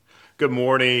Good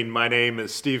morning. My name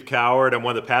is Steve Coward. I'm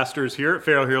one of the pastors here at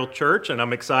Fair Hill Church, and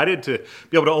I'm excited to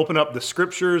be able to open up the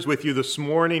scriptures with you this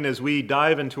morning as we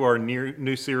dive into our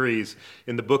new series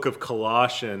in the book of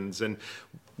Colossians. And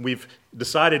we've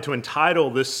decided to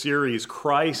entitle this series,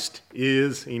 Christ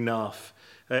is Enough.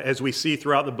 As we see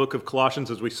throughout the book of Colossians,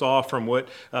 as we saw from what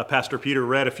Pastor Peter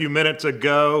read a few minutes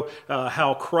ago,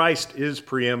 how Christ is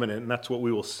preeminent. And that's what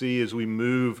we will see as we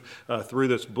move through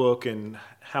this book, and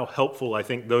how helpful I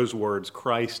think those words,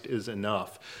 Christ is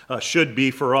enough, should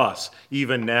be for us,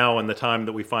 even now in the time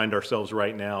that we find ourselves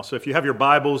right now. So if you have your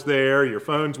Bibles there, your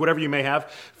phones, whatever you may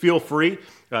have, feel free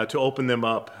to open them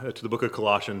up to the book of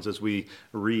Colossians as we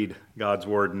read God's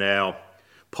word now.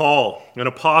 Paul, an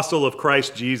apostle of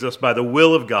Christ Jesus by the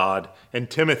will of God, and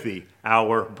Timothy,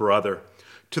 our brother,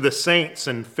 to the saints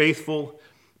and faithful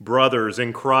brothers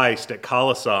in Christ at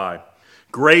Colossae,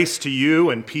 grace to you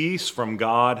and peace from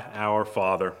God our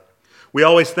Father. We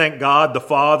always thank God, the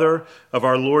Father of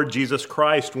our Lord Jesus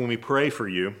Christ, when we pray for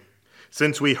you,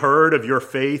 since we heard of your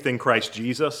faith in Christ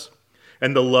Jesus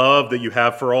and the love that you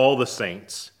have for all the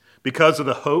saints, because of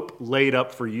the hope laid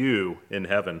up for you in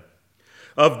heaven.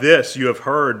 Of this you have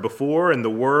heard before in the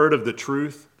word of the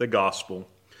truth, the gospel,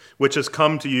 which has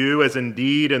come to you, as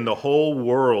indeed in the whole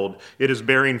world it is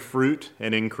bearing fruit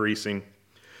and increasing,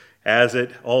 as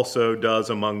it also does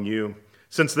among you,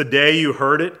 since the day you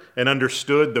heard it and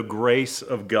understood the grace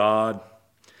of God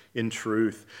in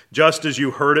truth, just as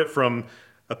you heard it from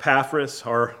Epaphras,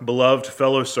 our beloved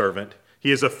fellow servant.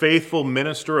 He is a faithful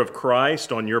minister of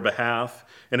Christ on your behalf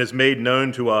and has made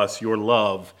known to us your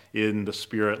love in the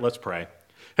Spirit. Let's pray.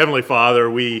 Heavenly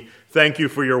Father, we thank you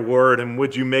for your word, and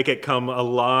would you make it come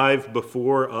alive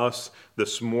before us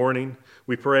this morning?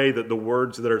 We pray that the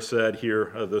words that are said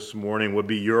here this morning would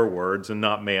be your words and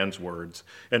not man's words,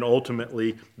 and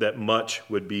ultimately that much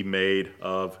would be made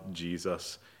of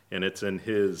Jesus. And it's in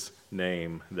his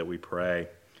name that we pray.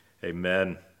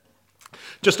 Amen.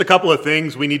 Just a couple of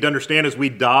things we need to understand as we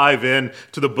dive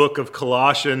into the book of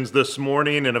Colossians this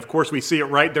morning. And of course, we see it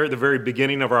right there at the very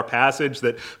beginning of our passage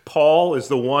that Paul is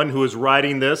the one who is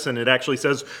writing this. And it actually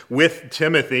says with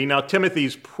Timothy. Now,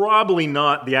 Timothy's probably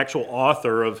not the actual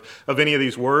author of any of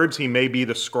these words. He may be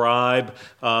the scribe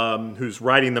who's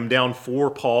writing them down for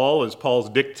Paul as Paul's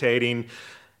dictating.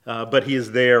 But he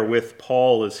is there with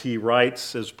Paul as he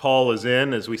writes, as Paul is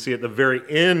in, as we see at the very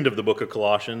end of the book of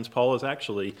Colossians. Paul is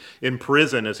actually in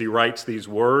prison as he writes these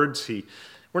words.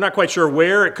 We're not quite sure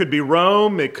where. It could be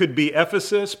Rome, it could be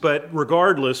Ephesus, but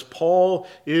regardless, Paul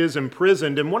is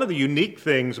imprisoned. And one of the unique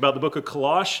things about the book of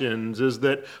Colossians is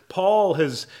that Paul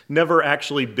has never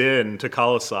actually been to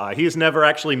Colossae. He has never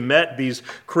actually met these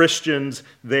Christians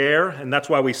there, and that's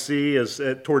why we see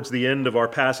towards the end of our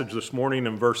passage this morning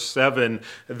in verse 7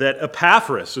 that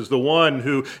Epaphras is the one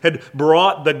who had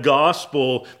brought the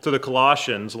gospel to the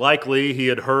Colossians. Likely he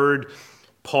had heard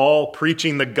Paul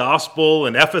preaching the gospel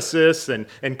in Ephesus and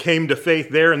came to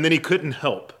faith there, and then he couldn't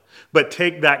help but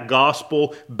take that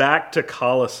gospel back to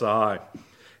Colossae.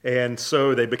 And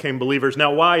so they became believers.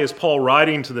 Now, why is Paul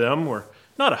writing to them? We're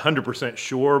not 100%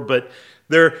 sure, but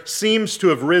there seems to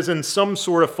have risen some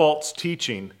sort of false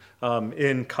teaching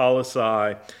in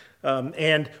Colossae.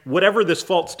 And whatever this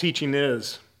false teaching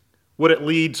is, what it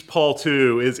leads Paul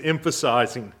to is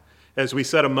emphasizing, as we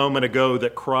said a moment ago,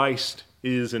 that Christ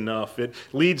is enough. It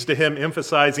leads to him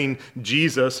emphasizing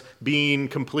Jesus being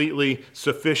completely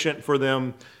sufficient for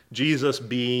them, Jesus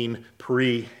being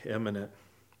preeminent.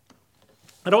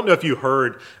 I don't know if you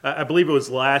heard, I believe it was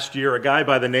last year, a guy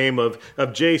by the name of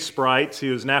Jay Sprites.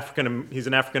 He's an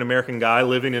African-American guy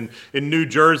living in New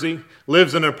Jersey,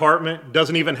 lives in an apartment,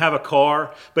 doesn't even have a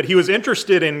car, but he was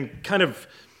interested in kind of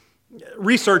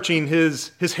researching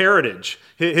his heritage,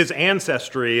 his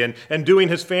ancestry, and doing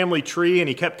his family tree, and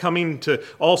he kept coming to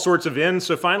all sorts of ends.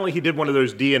 So finally he did one of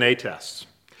those DNA tests.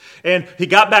 And he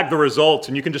got back the results,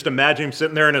 and you can just imagine him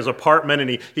sitting there in his apartment,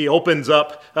 and he opens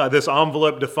up this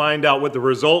envelope to find out what the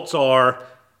results are,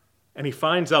 and he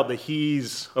finds out that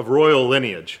he's of royal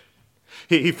lineage.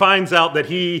 He finds out that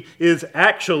he is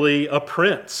actually a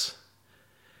prince.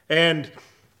 And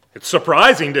it's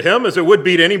surprising to him, as it would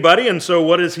be to anybody, and so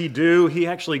what does he do? He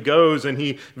actually goes and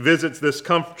he visits this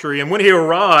country, and when he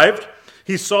arrived,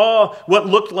 he saw what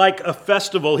looked like a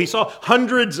festival. He saw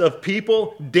hundreds of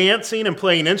people dancing and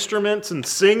playing instruments and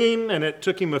singing, and it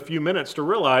took him a few minutes to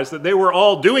realize that they were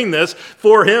all doing this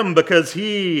for him because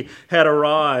he had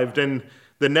arrived. And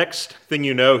the next thing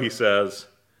you know, he says,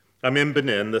 I'm in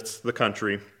Benin, that's the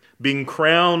country, being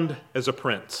crowned as a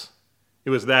prince. It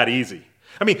was that easy.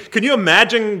 I mean, can you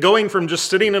imagine going from just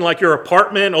sitting in like your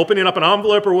apartment, opening up an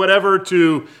envelope or whatever,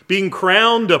 to being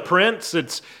crowned a prince?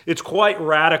 It's quite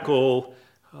radical.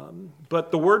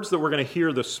 But the words that we're going to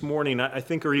hear this morning, I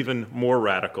think, are even more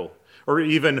radical, or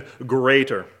even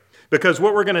greater. Because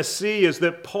what we're going to see is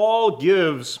that Paul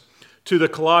gives to the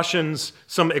Colossians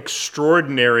some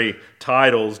extraordinary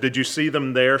titles. Did you see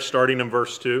them there, starting in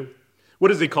verse 2? What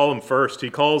does he call them first? He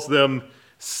calls them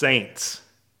saints.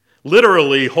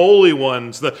 Literally, holy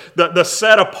ones, the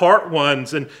set-apart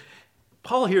ones. And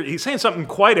Paul here, he's saying something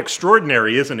quite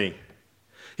extraordinary, isn't he?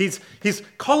 He's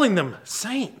calling them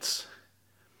saints.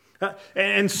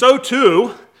 And so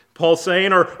too, Paul's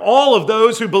saying, are all of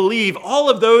those who believe, all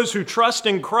of those who trust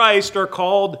in Christ are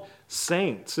called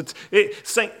saints.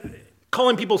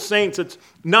 Calling people saints, it's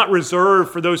not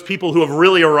reserved for those people who have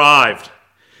really arrived.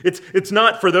 It's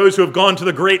not for those who have gone to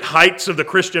the great heights of the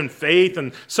Christian faith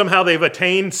and somehow they've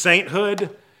attained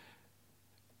sainthood.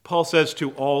 Paul says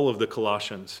to all of the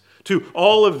Colossians, to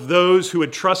all of those who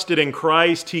had trusted in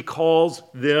Christ, he calls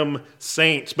them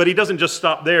saints. But he doesn't just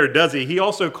stop there, does he? He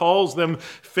also calls them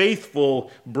faithful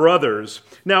brothers.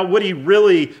 Now, what he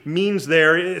means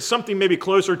there is something maybe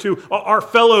closer to our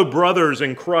fellow brothers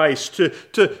in Christ,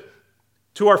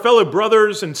 to our fellow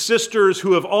brothers and sisters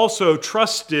who have also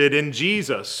trusted in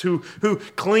Jesus, who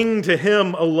cling to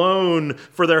him alone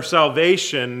for their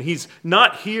salvation. He's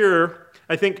not here,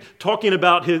 I think, talking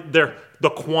about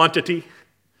the quantity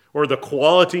or the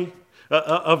quality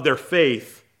of their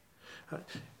faith,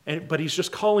 but he's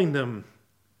just calling them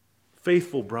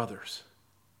faithful brothers.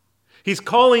 He's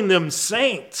calling them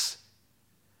saints.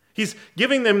 He's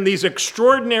giving them these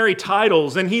extraordinary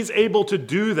titles, and he's able to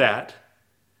do that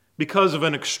because of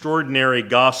an extraordinary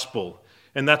gospel.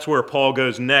 And that's where Paul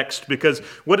goes next, because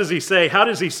what does he say? How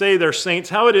does he say they're saints?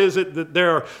 How it is that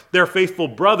they're faithful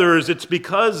brothers? It's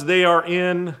because they are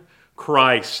in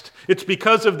Christ. It's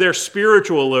because of their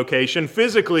spiritual location.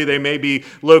 Physically, they may be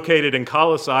located in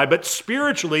Colossae, but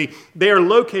spiritually, they are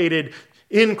located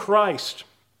in Christ.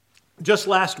 Just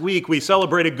last week, we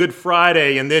celebrated Good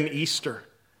Friday and then Easter.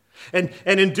 And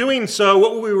in doing so,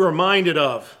 what were we reminded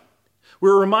of? We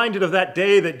were reminded of that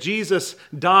day that Jesus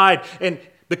died, and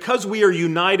because we are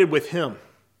united with him,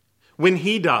 when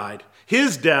he died,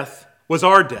 his death was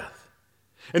our death.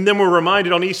 And then we're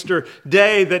reminded on Easter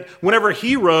Day that whenever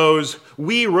he rose,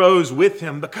 we rose with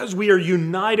him because we are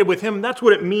united with him. That's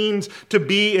what it means to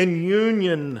be in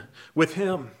union with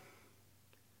him.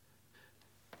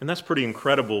 And that's pretty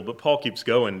incredible, but Paul keeps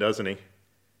going, doesn't he?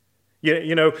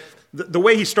 You know, the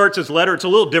way he starts his letter, it's a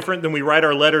little different than we write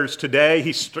our letters today.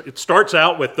 It starts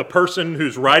out with the person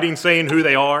who's writing saying who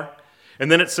they are.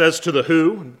 And then it says to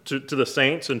the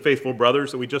saints and faithful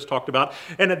brothers that we just talked about.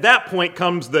 And at that point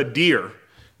comes the dear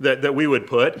that we would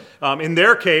put. In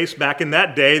their case, back in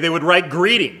that day, they would write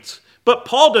greetings. But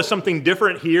Paul does something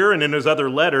different here and in his other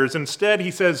letters. Instead,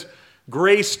 he says,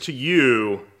 grace to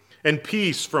you and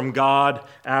peace from God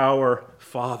our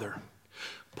Father.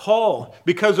 Paul,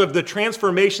 because of the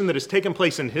transformation that has taken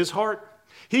place in his heart,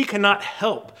 he cannot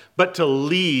help but to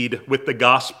lead with the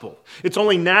gospel. It's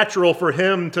only natural for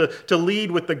him to lead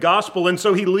with the gospel, and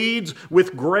so he leads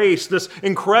with grace, this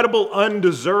incredible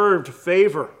undeserved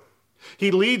favor. He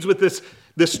leads with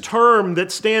this term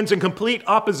that stands in complete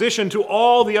opposition to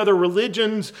all the other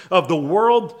religions of the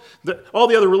world, all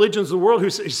the other religions of the world who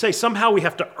say somehow we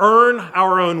have to earn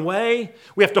our own way,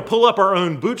 we have to pull up our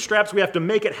own bootstraps, we have to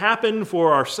make it happen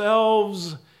for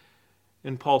ourselves.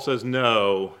 And Paul says,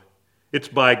 no, it's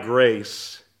by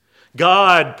grace.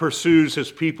 God pursues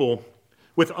his people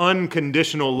with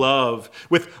unconditional love,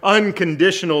 with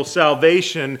unconditional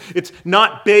salvation. It's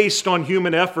not based on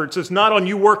human efforts. It's not on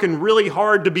you working really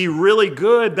hard to be really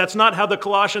good. That's not how the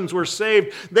Colossians were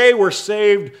saved. They were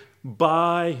saved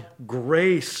by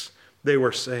grace. They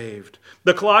were saved.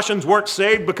 The Colossians weren't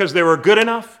saved because they were good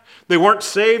enough. They weren't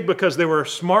saved because they were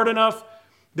smart enough.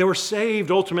 They were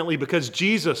saved ultimately because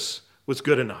Jesus was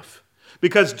good enough.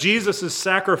 Because Jesus'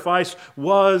 sacrifice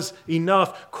was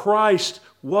enough. Christ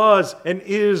was and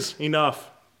is enough.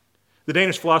 The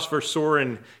Danish philosopher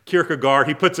Søren Kierkegaard,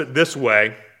 he puts it this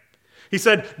way. He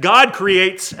said, God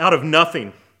creates out of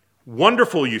nothing.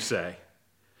 Wonderful, you say.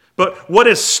 But what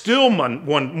is still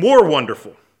more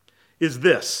wonderful is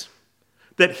this,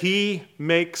 that he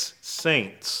makes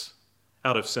saints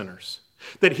out of sinners.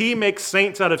 That he makes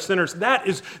saints out of sinners. That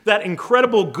is that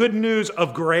incredible good news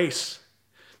of grace.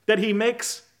 That he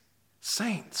makes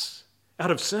saints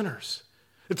out of sinners.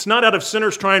 It's not out of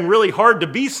sinners trying really hard to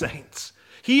be saints.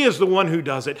 He is the one who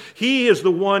does it. He is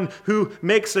the one who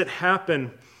makes it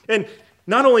happen. And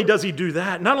not only does he do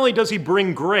that, not only does he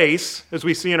bring grace, as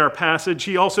we see in our passage,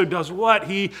 he also does what?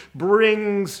 He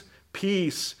brings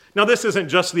peace. Now, this isn't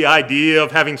just the idea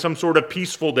of having some sort of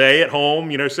peaceful day at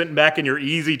home, sitting back in your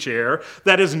easy chair.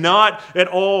 That is not at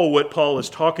all what Paul is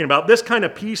talking about. This kind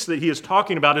of peace that he is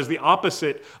talking about is the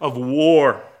opposite of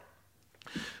war.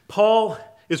 Paul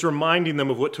is reminding them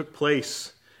of what took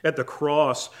place at the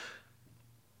cross.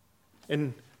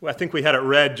 And I think we had it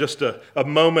read just a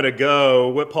moment ago,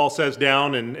 what Paul says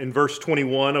down in verse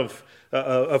 21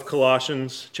 of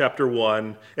Colossians chapter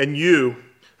 1. And you,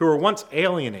 who were once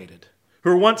alienated, who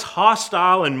were once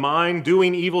hostile in mind,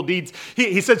 doing evil deeds.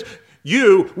 He says,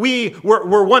 we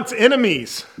were once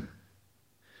enemies.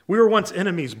 We were once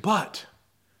enemies, but,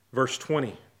 verse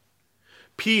 20,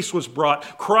 peace was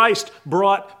brought. Christ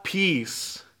brought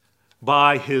peace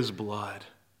by his blood.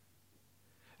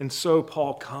 And so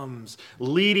Paul comes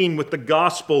leading with the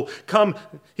gospel.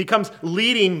 He comes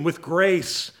leading with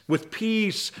grace, with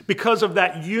peace, because of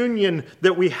that union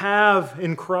that we have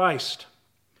in Christ.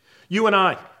 You and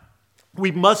I,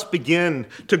 we must begin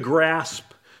to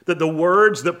grasp that the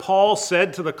words that Paul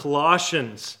said to the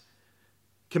Colossians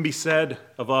can be said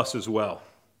of us as well.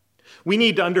 We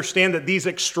need to understand that these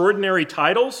extraordinary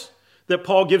titles that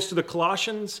Paul gives to the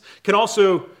Colossians can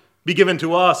also be given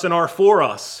to us and are for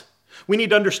us. We need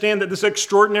to understand that this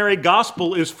extraordinary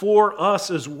gospel is for us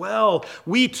as well.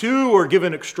 We too are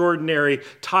given extraordinary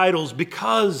titles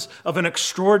because of an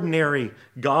extraordinary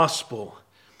gospel.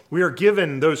 We are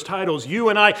given those titles, you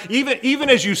and I, even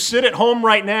as you sit at home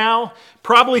right now,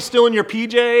 probably still in your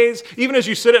PJs, even as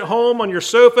you sit at home on your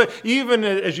sofa, even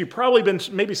as you've probably been,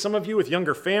 maybe some of you with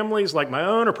younger families like my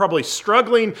own are probably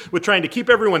struggling with trying to keep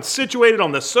everyone situated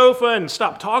on the sofa and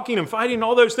stop talking and fighting and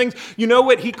all those things. You know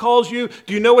what he calls you?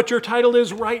 Do you know what your title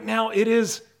is right now? It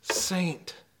is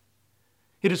saint.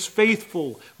 It is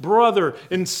faithful brothers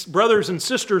and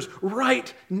sisters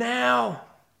right now.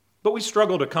 But we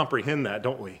struggle to comprehend that,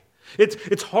 don't we?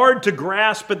 It's hard to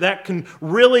grasp, but that can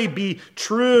really be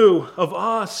true of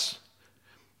us.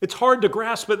 It's hard to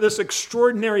grasp that this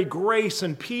extraordinary grace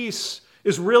and peace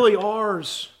is really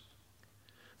ours.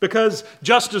 Because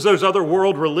just as those other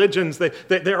world religions,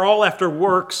 they're all after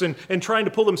works and trying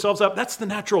to pull themselves up, that's the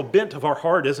natural bent of our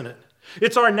heart, isn't it?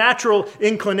 It's our natural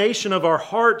inclination of our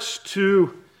hearts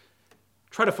to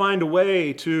try to find a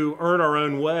way to earn our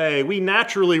own way. We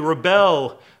naturally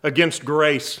rebel against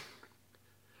grace.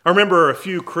 I remember a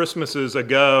few Christmases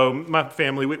ago, my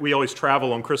family, we always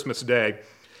travel on Christmas Day.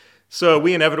 So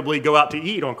we inevitably go out to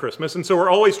eat on Christmas. And so we're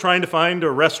always trying to find a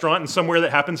restaurant and somewhere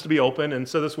that happens to be open. And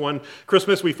so this one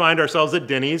Christmas, we find ourselves at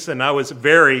Denny's. And I was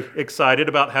very excited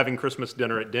about having Christmas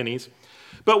dinner at Denny's.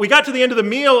 But we got to the end of the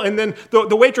meal, and then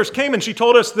the waitress came and she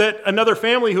told us that another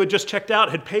family who had just checked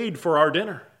out had paid for our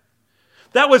dinner.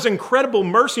 That was incredible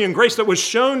mercy and grace that was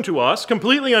shown to us,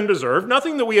 completely undeserved,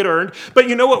 nothing that we had earned. But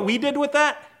you know what we did with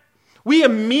that? We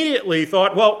immediately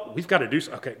thought, well, we've got to do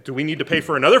something. Okay, do we need to pay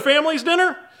for another family's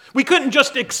dinner? We couldn't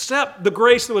just accept the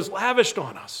grace that was lavished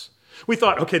on us. We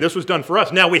thought, okay, this was done for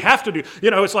us. Now we have to do,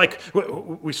 it's like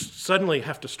we suddenly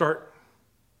have to start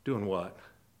doing what?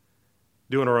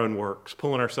 Doing our own works,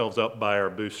 pulling ourselves up by our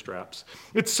bootstraps.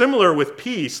 It's similar with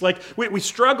peace. Like we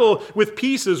struggle with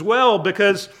peace as well,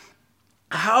 because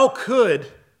how could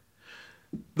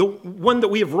the one that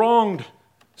we have wronged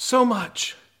so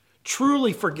much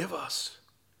truly forgive us?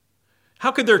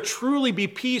 How could there truly be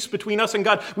peace between us and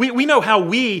God? We know how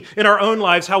we, in our own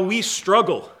lives, how we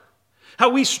struggle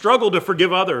to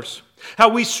forgive others, how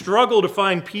we struggle to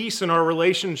find peace in our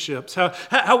relationships,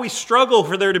 how we struggle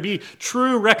for there to be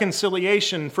true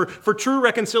reconciliation, for true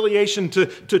reconciliation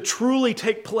to truly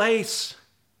take place.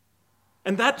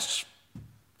 And that's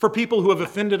for people who have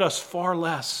offended us far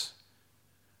less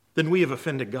than we have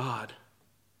offended God.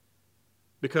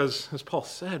 Because, as Paul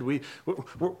said,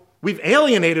 we've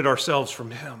alienated ourselves from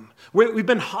him. We've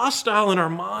been hostile in our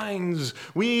minds.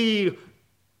 In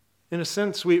a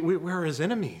sense, we're his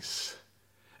enemies.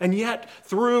 And yet,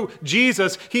 through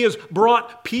Jesus, he has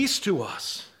brought peace to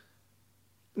us.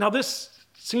 Now, this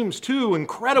seems too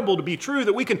incredible to be true,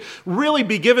 that we can really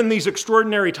be given these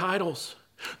extraordinary titles.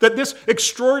 That this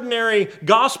extraordinary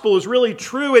gospel is really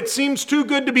true. It seems too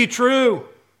good to be true.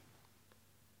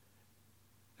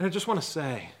 And I just want to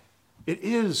say, it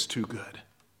is too good.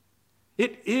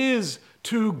 It is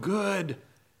too good.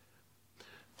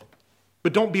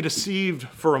 But don't be deceived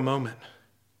for a moment.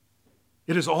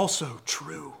 It is also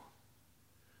true.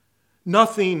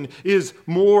 Nothing is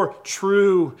more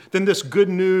true than this good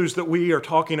news that we are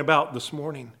talking about this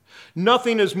morning.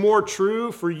 Nothing is more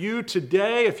true for you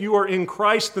today, if you are in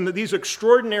Christ, than that these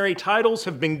extraordinary titles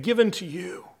have been given to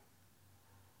you.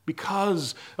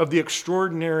 because of the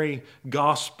extraordinary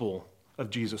gospel of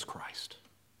Jesus Christ.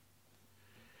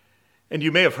 And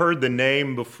you may have heard the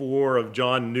name before of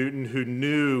John Newton, who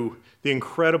knew the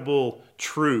incredible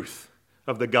truth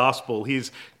of the gospel.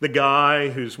 He's the guy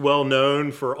who's well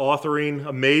known for authoring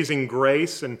Amazing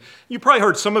Grace. And you probably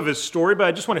heard some of his story, but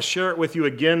I just want to share it with you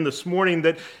again this morning,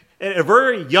 that at a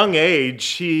very young age,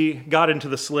 he got into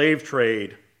the slave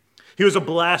trade. He was a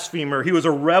blasphemer. He was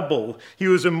a rebel. He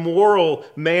was an immoral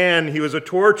man. He was a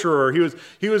torturer.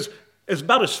 He was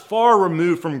about as far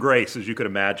removed from grace as you could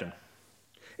imagine.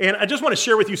 And I just want to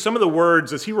share with you some of the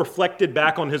words as he reflected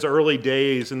back on his early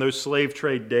days and those slave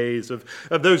trade days, of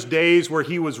those days where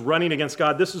he was running against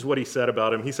God. This is what he said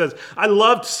about him. He says, "I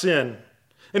loved sin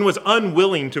and was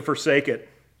unwilling to forsake it.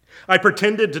 I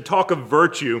pretended to talk of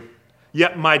virtue,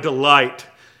 yet my delight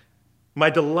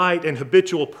and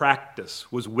habitual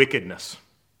practice was wickedness.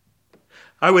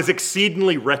 I was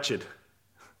exceedingly wretched.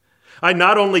 I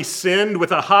not only sinned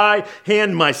with a high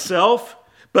hand myself,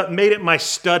 but made it my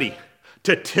study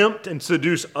to tempt and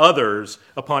seduce others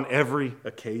upon every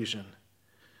occasion."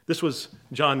 This was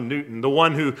John Newton, the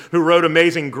one who wrote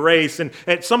Amazing Grace. And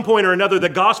at some point or another, the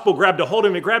gospel grabbed a hold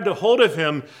of him. It grabbed a hold of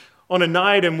him on a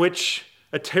night in which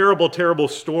a terrible, terrible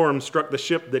storm struck the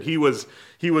ship that he was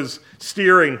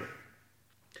steering.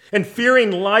 And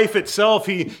fearing life itself,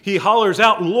 he hollers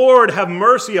out, "Lord, have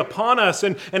mercy upon us."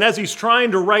 And as he's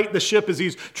trying to right the ship, as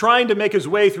he's trying to make his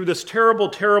way through this terrible,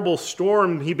 terrible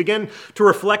storm, he began to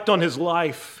reflect on his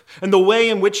life and the way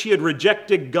in which he had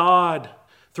rejected God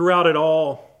throughout it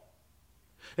all.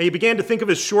 And he began to think of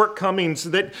his shortcomings,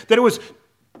 that it was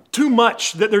too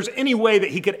much, that there's any way that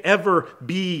he could ever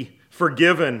be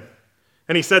forgiven.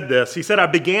 And he said this, he said, "I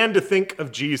began to think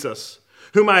of Jesus,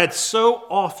 whom I had so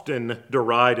often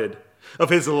derided, of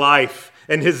his life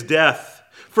and his death,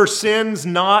 for sins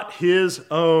not his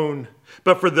own,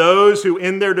 but for those who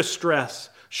in their distress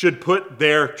should put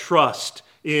their trust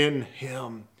in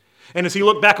him." And as he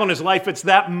looked back on his life, it's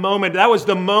that moment, that was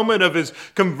the moment of his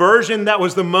conversion, that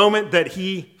was the moment that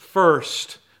he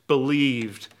first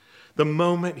believed. The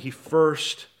moment he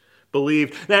first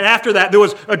believed. And after that, there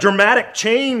was a dramatic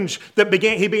change that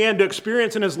he began to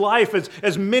experience in his life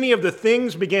as many of the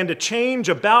things began to change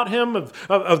about him,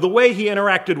 of the way he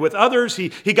interacted with others.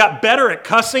 He got better at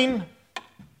cussing.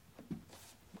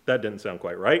 That didn't sound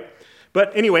quite right.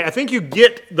 But anyway, I think you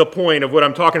get the point of what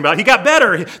I'm talking about. He got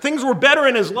better. Things were better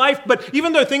in his life, but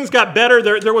even though things got better,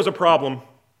 there was a problem.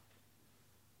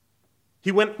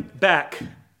 He went back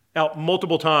out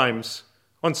multiple times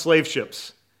on slave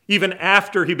ships. Even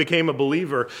after he became a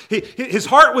believer, his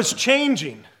heart was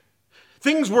changing.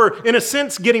 Things were, in a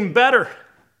sense, getting better.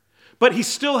 But he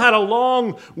still had a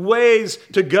long ways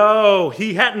to go.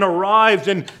 He hadn't arrived,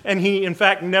 and he, in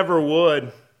fact, never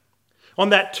would. On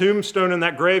that tombstone in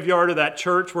that graveyard of that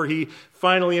church where he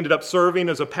finally ended up serving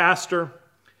as a pastor,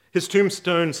 his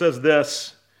tombstone says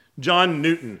this: "John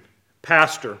Newton,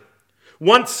 pastor,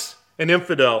 once an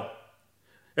infidel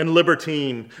and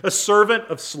libertine, a servant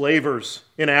of slavers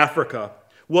in Africa,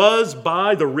 was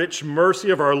by the rich mercy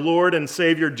of our Lord and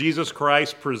Savior Jesus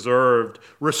Christ preserved,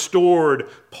 restored,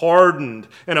 pardoned,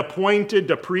 and appointed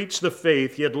to preach the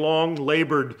faith he had long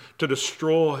labored to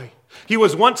destroy. He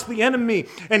was once the enemy,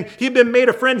 and he had been made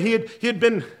a friend. He had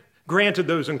been granted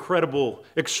those incredible,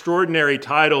 extraordinary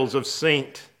titles of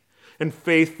saint and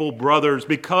faithful brothers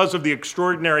because of the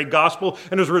extraordinary gospel.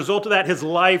 And as a result of that, his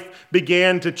life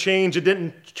began to change. It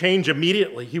didn't change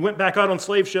immediately. He went back out on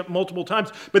slave ship multiple times,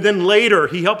 but then later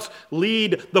he helps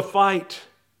lead the fight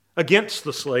against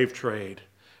the slave trade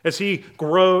as he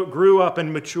grew up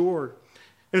and matured.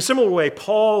 In a similar way,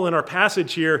 Paul, in our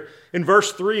passage here, in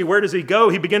verse 3, where does he go?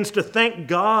 He begins to thank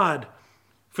God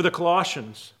for the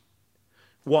Colossians.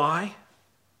 Why?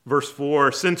 Verse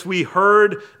 4, "Since we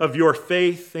heard of your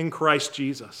faith in Christ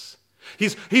Jesus."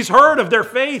 He's heard of their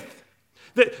faith.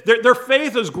 Their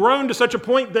faith has grown to such a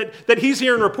point that he's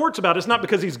hearing reports about it. It's not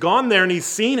because he's gone there and he's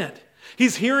seen it.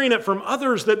 He's hearing it from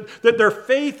others that their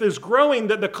faith is growing,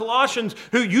 that the Colossians,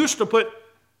 who used to put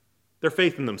their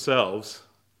faith in themselves,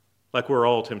 like we're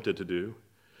all tempted to do,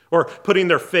 or putting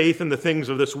their faith in the things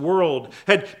of this world,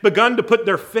 had begun to put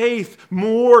their faith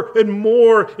more and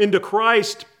more into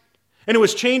Christ. And it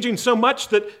was changing so much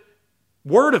that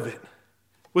word of it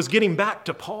was getting back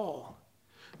to Paul.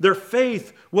 Their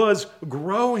faith was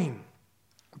growing.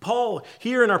 Paul,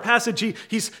 here in our passage,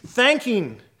 he's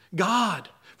thanking God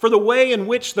for the way in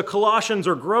which the Colossians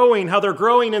are growing, how they're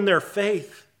growing in their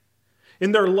faith,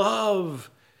 in their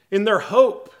love, in their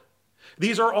hope.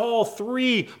 These are all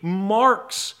three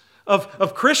marks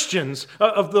of Christians,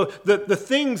 of the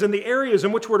things and the areas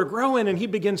in which we're to grow in, and he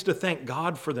begins to thank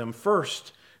God for them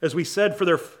first as we said, for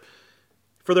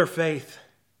their faith.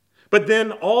 But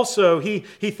then also he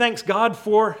thanks God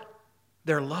for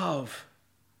their love.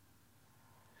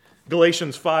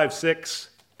 Galatians 5:6,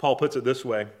 Paul puts it this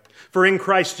way: "For in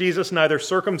Christ Jesus neither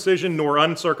circumcision nor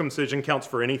uncircumcision counts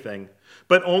for anything,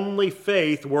 but only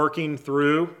faith working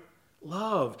through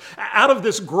love." Out of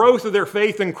this growth of their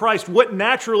faith in Christ, what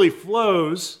naturally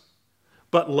flows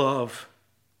but love?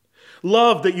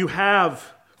 Love that you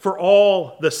have for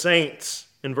all the saints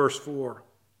in verse 4.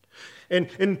 And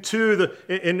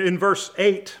in verse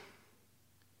 8,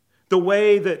 the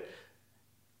way that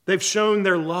they've shown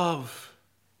their love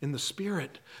in the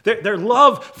Spirit. Their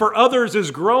love for others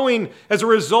is growing as a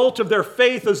result of their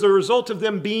faith, as a result of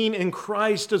them being in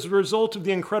Christ, as a result of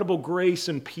the incredible grace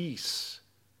and peace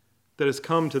that has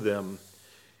come to them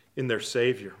in their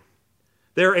Savior.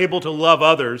 They're able to love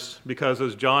others because,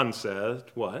 as John said,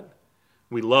 what?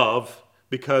 We love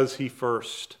because he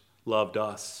first loved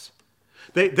us.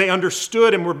 They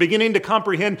understood and were beginning to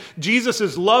comprehend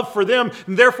Jesus' love for them,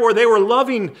 and therefore they were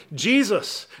loving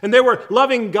Jesus, and they were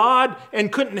loving God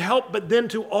and couldn't help but then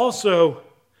to also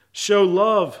show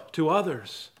love to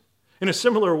others. In a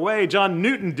similar way, John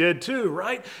Newton did too,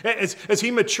 right? As he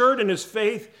matured in his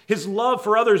faith, his love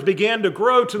for others began to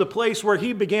grow to the place where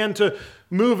he began to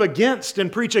move against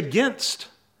and preach against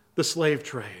the slave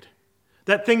trade,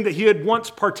 that thing that he had once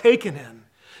partaken in.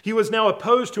 He was now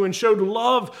opposed to and showed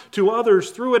love to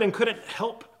others through it and couldn't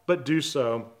help but do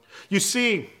so. You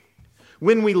see,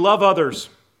 when we love others,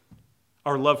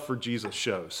 our love for Jesus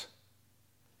shows.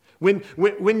 When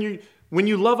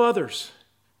you love others,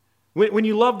 when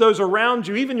you love those around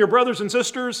you, even your brothers and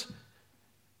sisters,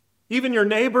 even your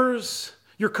neighbors,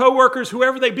 your coworkers,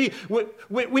 whoever they be,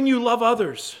 when you love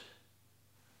others,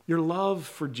 your love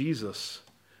for Jesus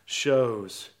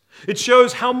shows. It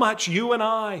shows how much you and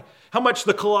I, how much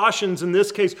the Colossians in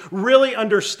this case, really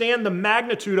understand the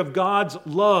magnitude of God's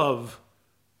love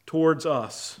towards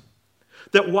us.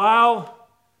 That while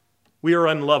we are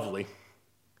unlovely,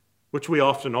 which we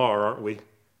often are, aren't we?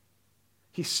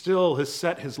 He still has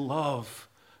set his love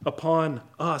upon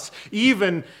us.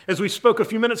 Even, as we spoke a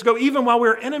few minutes ago, even while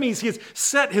we're enemies, he has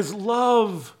set his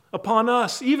love upon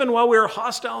us. Even while we're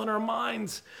hostile in our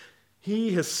minds,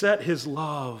 he has set his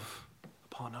love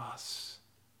upon us.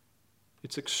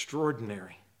 It's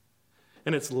extraordinary.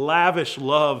 And it's lavish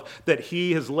love that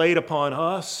he has laid upon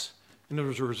us. And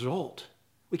as a result,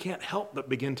 we can't help but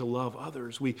begin to love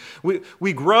others. We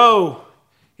grow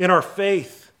in our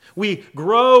faith. We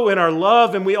grow in our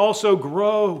love, and we also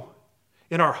grow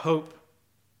in our hope.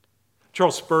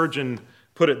 Charles Spurgeon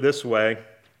put it this way.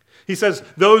 He says,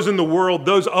 those in the world,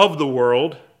 those of the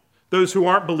world, those who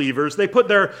aren't believers, they put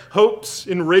their hopes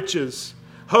in riches,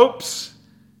 hopes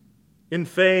in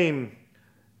fame.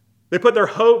 They put their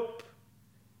hope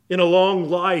in a long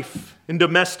life, in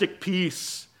domestic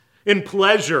peace, in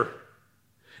pleasure,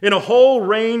 in a whole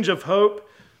range of hope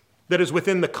that is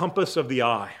within the compass of the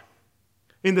eye,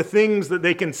 in the things that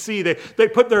they can see. They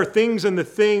put their things in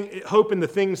hope in the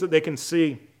things that they can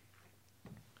see.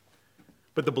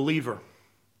 But the believer,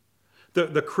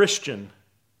 the Christian,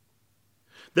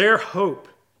 their hope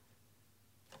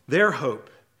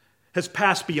has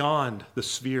passed beyond the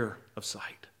sphere of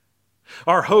sight.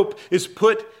 Our hope is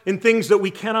put in things that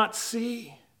we cannot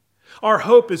see. Our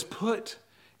hope is put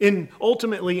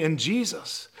ultimately in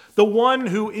Jesus, the one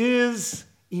who is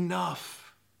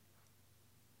enough.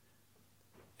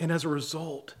 And as a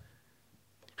result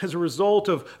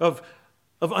of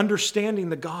understanding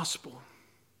the gospel,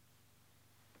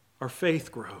 our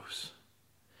faith grows.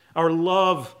 Our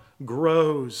love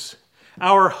grows.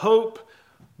 Our hope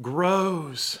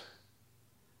grows.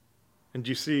 And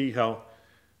you see how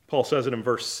Paul says it in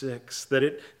verse 6,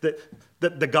 that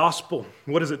the gospel,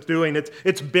 what is it doing?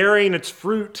 It's bearing its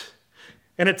fruit,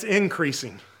 and it's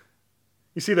increasing.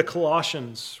 You see, the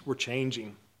Colossians were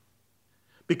changing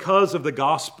because of the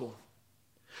gospel,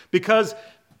 because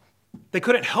they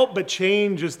couldn't help but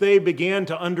change as they began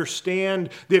to understand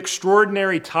the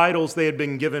extraordinary titles they had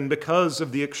been given because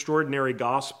of the extraordinary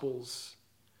gospels.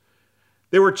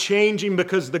 They were changing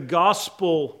because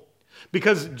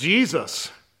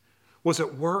Jesus was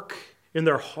at work in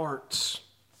their hearts.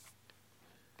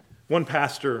 One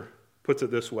pastor puts it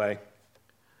this way: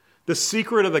 the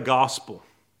secret of the gospel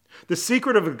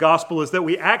is that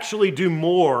we actually do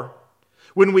more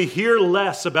when we hear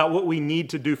less about what we need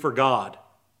to do for God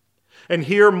and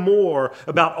hear more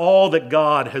about all that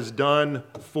God has done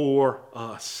for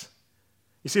us.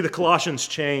 You see, the Colossians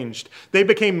changed. They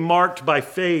became marked by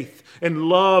faith and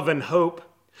love and hope,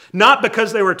 not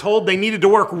because they were told they needed to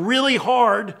work really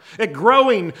hard at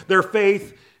growing their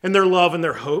faith and their love and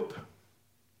their hope.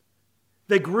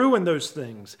 They grew in those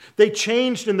things. They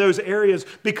changed in those areas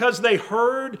because they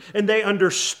heard and they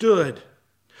understood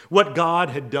what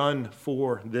God had done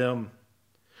for them.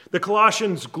 The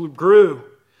Colossians grew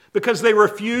because they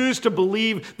refused to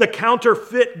believe the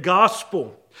counterfeit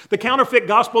gospel. The counterfeit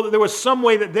gospel that there was some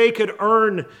way that they could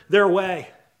earn their way.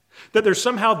 That there's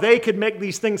somehow they could make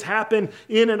these things happen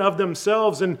in and of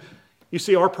themselves. And you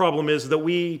see, our problem is that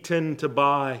we tend to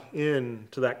buy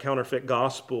into that counterfeit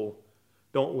gospel,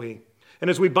 don't we? And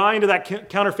as we buy into that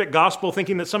counterfeit gospel,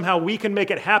 thinking that somehow we can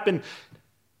make it happen,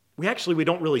 we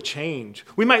don't really change.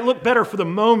 We might look better for the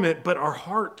moment, but our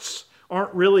hearts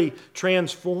aren't really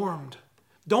transformed.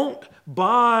 Don't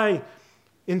buy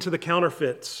into the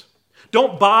counterfeits.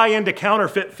 Don't buy into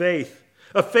counterfeit faith,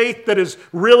 a faith that is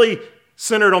really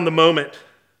centered on the moment,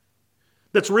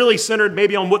 that's really centered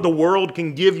maybe on what the world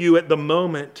can give you at the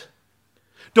moment.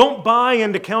 Don't buy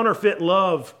into counterfeit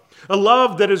love, a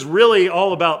love that is really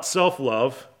all about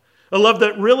self-love, a love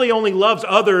that really only loves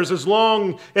others as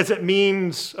long as it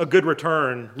means a good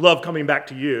return, love coming back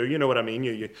to you. You know what I mean?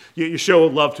 You show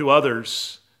love to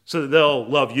others so that they'll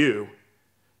love you.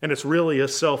 And it's really a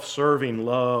self-serving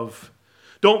love.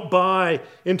 Don't buy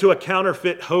into a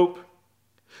counterfeit hope,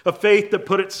 a faith that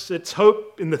puts its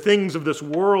hope in the things of this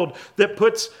world, that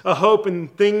puts a hope in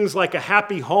things like a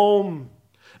happy home,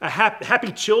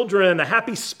 happy children, a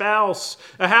happy spouse,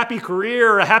 a happy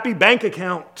career, a happy bank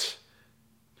account.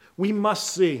 We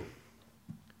must see,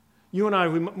 you and I,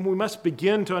 we must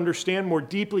begin to understand more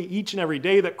deeply each and every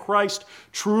day that Christ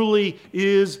truly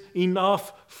is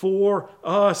enough for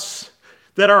us.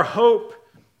 That our hope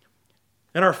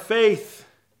and our faith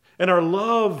and our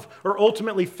love are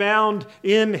ultimately found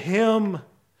in Him,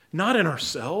 not in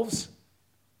ourselves,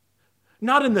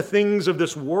 not in the things of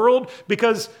this world,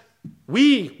 because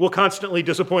we will constantly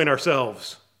disappoint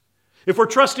ourselves. If we're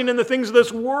trusting in the things of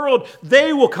this world,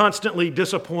 they will constantly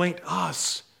disappoint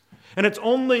us. And it's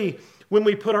only when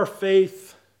we put our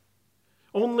faith,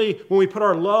 only when we put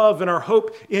our love and our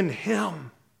hope in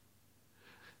Him,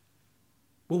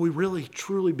 will we really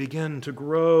truly begin to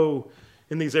grow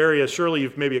in these areas. Surely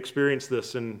you've maybe experienced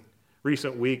this in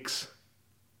recent weeks.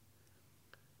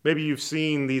 Maybe you've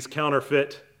seen these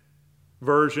counterfeit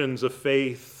versions of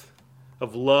faith,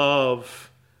 of love,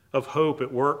 of hope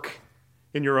at work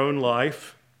in your own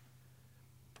life.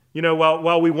 You know,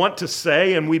 while we want to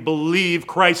say and we believe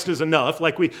Christ is enough,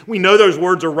 like we know those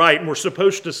words are right and we're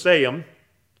supposed to say them,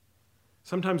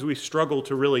 sometimes we struggle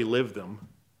to really live them.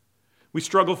 We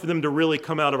struggle for them to really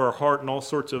come out of our heart, and all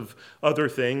sorts of other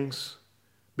things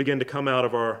begin to come out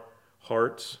of our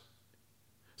hearts.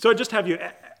 So I just have you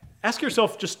ask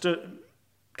yourself just a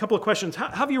couple of questions. How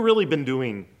have you really been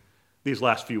doing these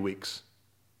last few weeks?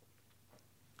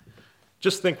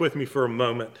 Just think with me for a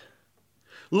moment.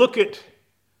 Look at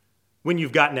when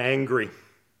you've gotten angry.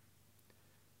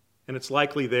 And it's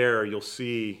likely there you'll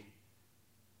see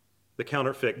the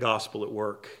counterfeit gospel at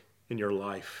work in your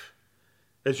life.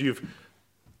 As you've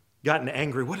gotten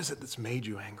angry, what is it that's made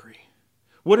you angry?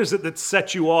 What is it that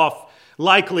set you off?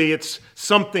 Likely it's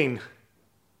something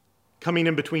coming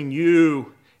in between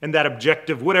you and that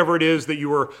objective, whatever it is that you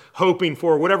were hoping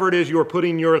for, whatever it is you were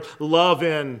putting your love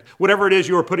in, whatever it is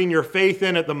you were putting your faith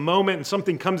in at the moment, and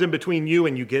something comes in between you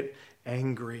and you get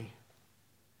angry.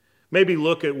 Maybe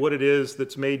look at what it is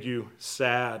that's made you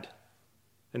sad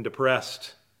and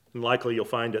depressed, and likely you'll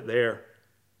find it there.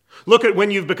 Look at when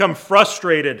you've become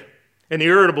frustrated and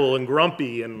irritable and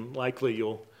grumpy, and likely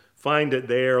you'll find it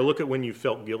there. Look at when you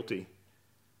felt guilty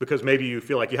because maybe you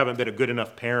feel like you haven't been a good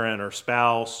enough parent or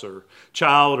spouse or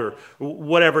child or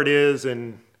whatever it is,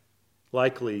 and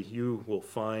likely you will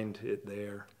find it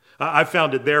there. I've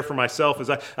found it there for myself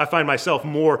as I find myself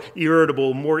more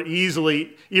irritable, more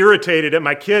easily irritated at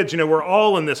my kids. You know, we're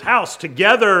all in this house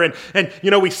together and you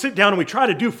know, we sit down and we try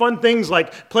to do fun things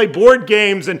like play board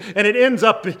games and it ends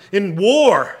up in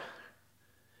war.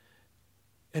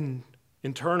 And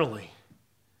internally,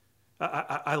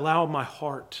 I allow my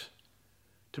heart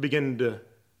to begin to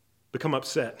become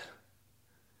upset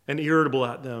and irritable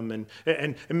at them.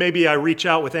 And maybe I reach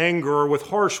out with anger or with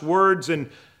harsh words, and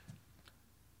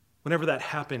whenever that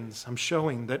happens, I'm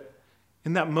showing that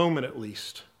in that moment at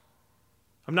least,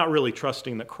 I'm not really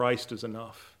trusting that Christ is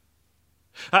enough.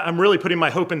 I'm really putting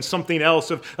my hope in something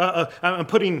else. I'm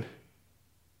putting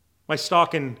my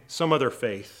stock in some other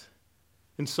faith,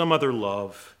 in some other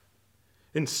love,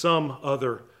 in some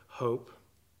other hope.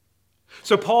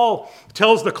 So Paul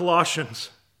tells the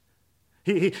Colossians,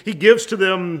 he gives to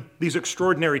them these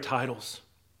extraordinary titles.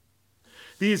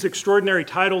 These extraordinary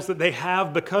titles that they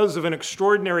have because of an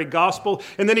extraordinary gospel.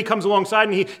 And then he comes alongside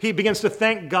and he begins to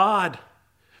thank God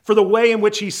for the way in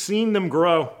which he's seen them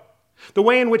grow. the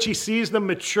way in which he sees them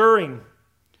maturing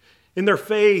in their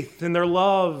faith, in their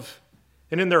love,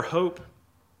 and in their hope.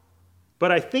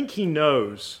 But I think he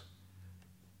knows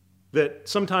that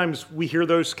sometimes we hear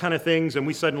those kind of things and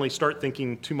we suddenly start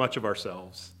thinking too much of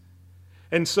ourselves.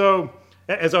 And so,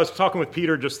 as I was talking with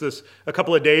Peter just a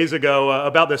couple of days ago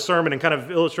about this sermon and kind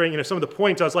of illustrating some of the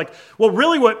points, I was like, well,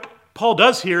 really what Paul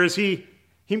does here is he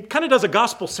kind of does a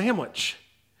gospel sandwich.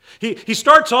 He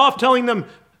starts off telling them,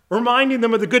 reminding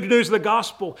them of the good news of the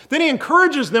gospel. Then he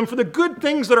encourages them for the good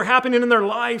things that are happening in their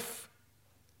life.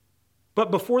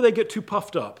 But before they get too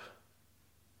puffed up,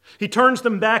 he turns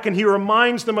them back and he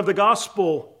reminds them of the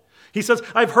gospel. He says,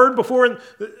 I've heard before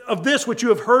of this which you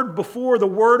have heard before, the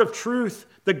word of truth,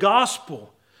 the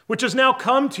gospel, which has now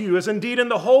come to you, as indeed in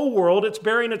the whole world it's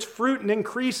bearing its fruit and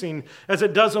increasing as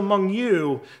it does among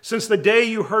you, since the day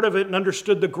you heard of it and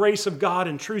understood the grace of God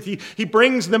and truth. He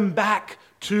brings them back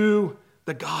to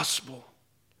the gospel.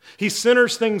 He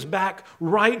centers things back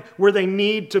right where they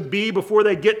need to be before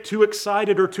they get too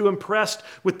excited or too impressed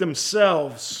with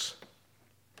themselves.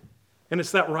 And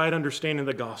it's that right understanding of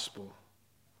the gospel.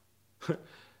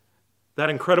 That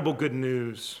incredible good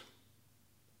news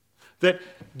that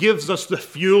gives us the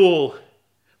fuel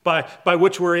by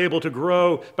which we're able to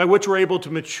grow, by which we're able to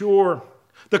mature.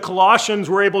 The Colossians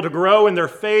were able to grow in their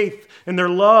faith, in their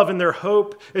love, and their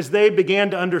hope as they began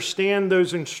to understand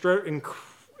those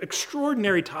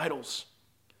extraordinary titles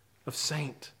of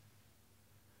saint,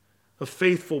 of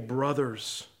faithful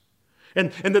brothers.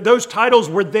 And that those titles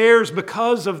were theirs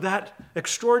because of that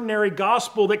extraordinary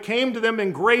gospel that came to them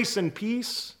in grace and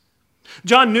peace.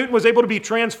 John Newton was able to be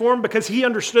transformed because he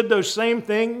understood those same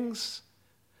things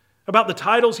about the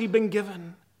titles he'd been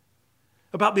given,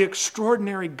 about the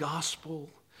extraordinary gospel.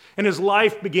 And his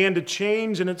life began to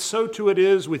change, and so too it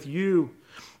is with you.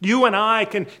 You and I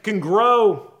can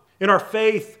grow in our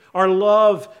faith, our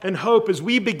love, and hope as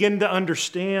we begin to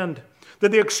understand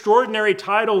that the extraordinary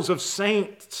titles of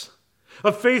saints,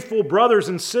 of faithful brothers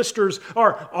and sisters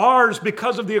are ours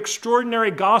because of the extraordinary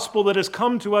gospel that has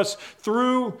come to us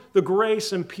through the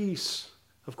grace and peace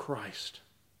of Christ.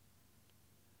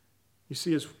 You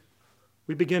see, as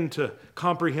we begin to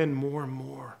comprehend more and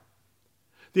more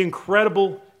the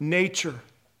incredible nature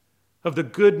of the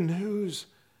good news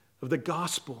of the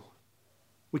gospel,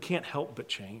 we can't help but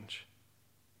change.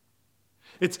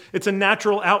 It's a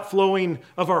natural outflowing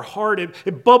of our heart.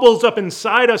 It bubbles up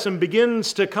inside us and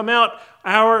begins to come out.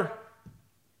 Our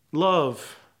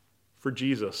love for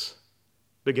Jesus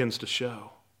begins to show.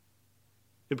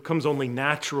 It becomes only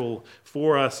natural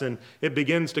for us and it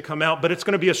begins to come out. But it's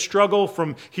going to be a struggle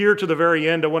from here to the very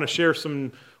end. I want to share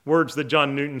some words that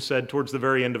John Newton said towards the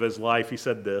very end of his life. He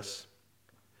said this.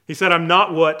 He said, I'm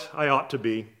not what I ought to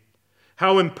be.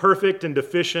 How imperfect and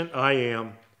deficient I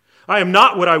am. I am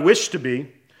not what I wish to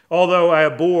be, although I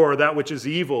abhor that which is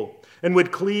evil and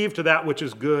would cleave to that which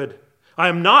is good. I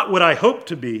am not what I hope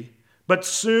to be, but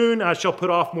soon I shall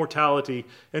put off mortality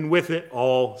and with it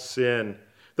all sin.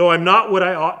 Though I'm not what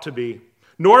I ought to be,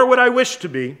 nor what I wish to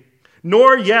be,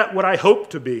 nor yet what I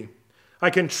hope to be, I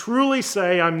can truly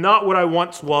say I'm not what I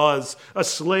once was, a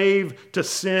slave to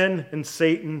sin and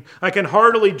Satan. I can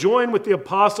heartily join with the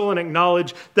apostle and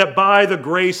acknowledge that by the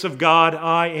grace of God,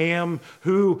 I am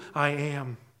who I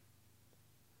am.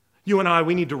 You and I,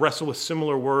 we need to wrestle with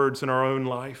similar words in our own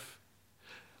life,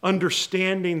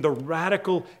 understanding the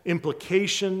radical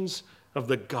implications of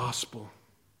the gospel,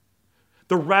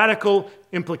 the radical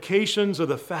implications of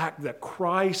the fact that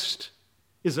Christ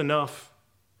is enough.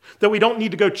 That we don't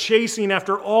need to go chasing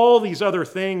after all these other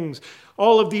things,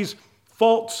 all of these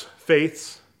false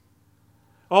faiths,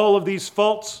 all of these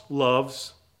false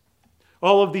loves,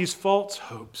 all of these false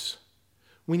hopes.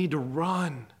 We need to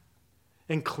run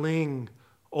and cling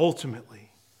ultimately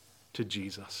to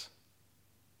Jesus.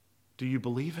 Do you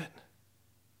believe it?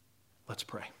 Let's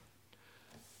pray.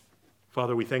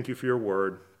 Father, we thank you for your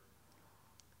word.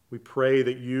 We pray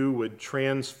that you would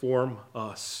transform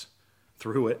us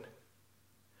through it.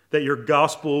 That your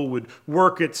gospel would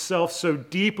work itself so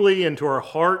deeply into our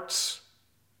hearts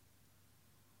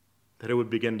that it would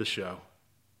begin to show.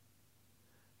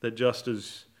 That just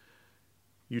as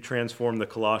you transform the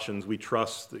Colossians, we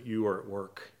trust that you are at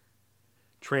work,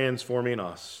 transforming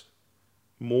us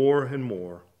more and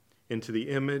more into the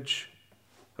image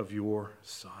of your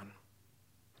Son.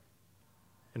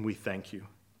 And we thank you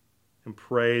and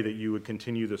pray that you would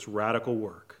continue this radical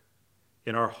work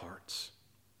in our hearts.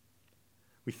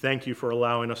 We thank you for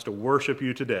allowing us to worship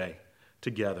you today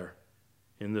together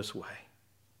in this way.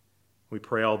 We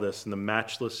pray all this in the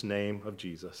matchless name of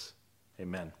Jesus.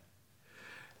 Amen.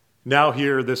 Now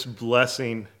hear this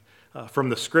blessing from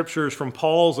the scriptures, from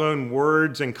Paul's own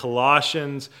words in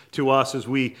Colossians to us as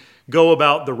we go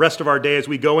about the rest of our day, as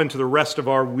we go into the rest of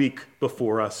our week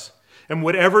before us. And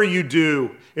whatever you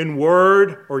do in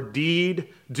word or deed,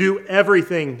 do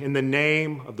everything in the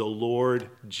name of the Lord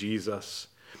Jesus,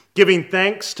 giving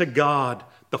thanks to God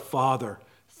the Father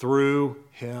through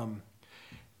him.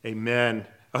 Amen.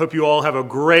 I hope you all have a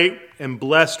great and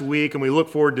blessed week, and we look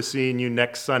forward to seeing you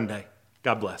next Sunday.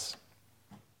 God bless.